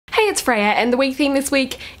it's Freya, and the week theme this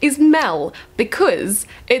week is Mel, because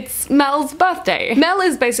it's Mel's birthday. Mel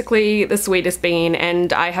is basically the sweetest bean,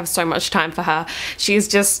 and I have so much time for her. She's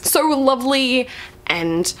just so lovely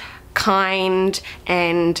and kind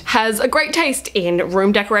and has a great taste in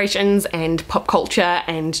room decorations and pop culture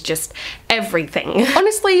and just everything.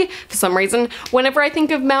 Honestly, for some reason, whenever I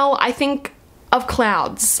think of Mel, I think of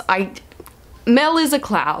clouds. Mel is a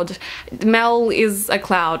cloud. Mel is a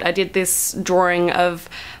cloud. I did this drawing of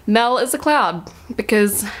Mel as a cloud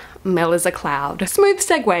because Mel is a cloud. Smooth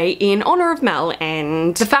segue in honor of Mel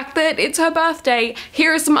and the fact that it's her birthday.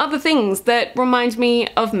 Here are some other things that remind me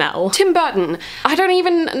of Mel. Tim Burton. I don't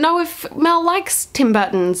even know if Mel likes Tim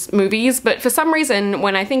Burton's movies, but for some reason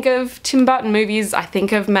when I think of Tim Burton movies, I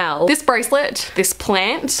think of Mel. This bracelet, this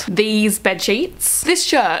plant, these bed sheets, this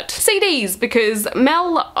shirt, CDs, because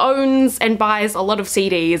Mel owns and buys a lot of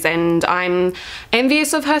CDs and I'm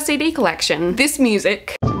envious of her CD collection. This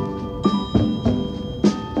music.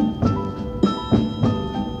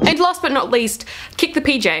 And last but not least, Kick the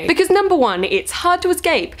PJ. Because number one, it's hard to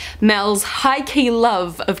escape Mel's high-key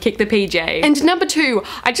love of Kick the PJ. And number two,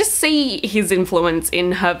 I just see his influence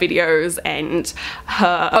in her videos and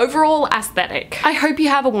her overall aesthetic. I hope you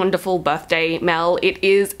have a wonderful birthday, Mel. It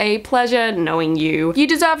is a pleasure knowing you. You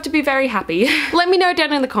deserve to be very happy. Let me know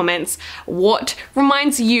down in the comments what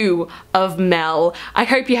reminds you of Mel. I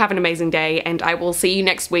hope you have an amazing day, and I will see you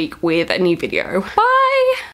next week with a new video. Bye!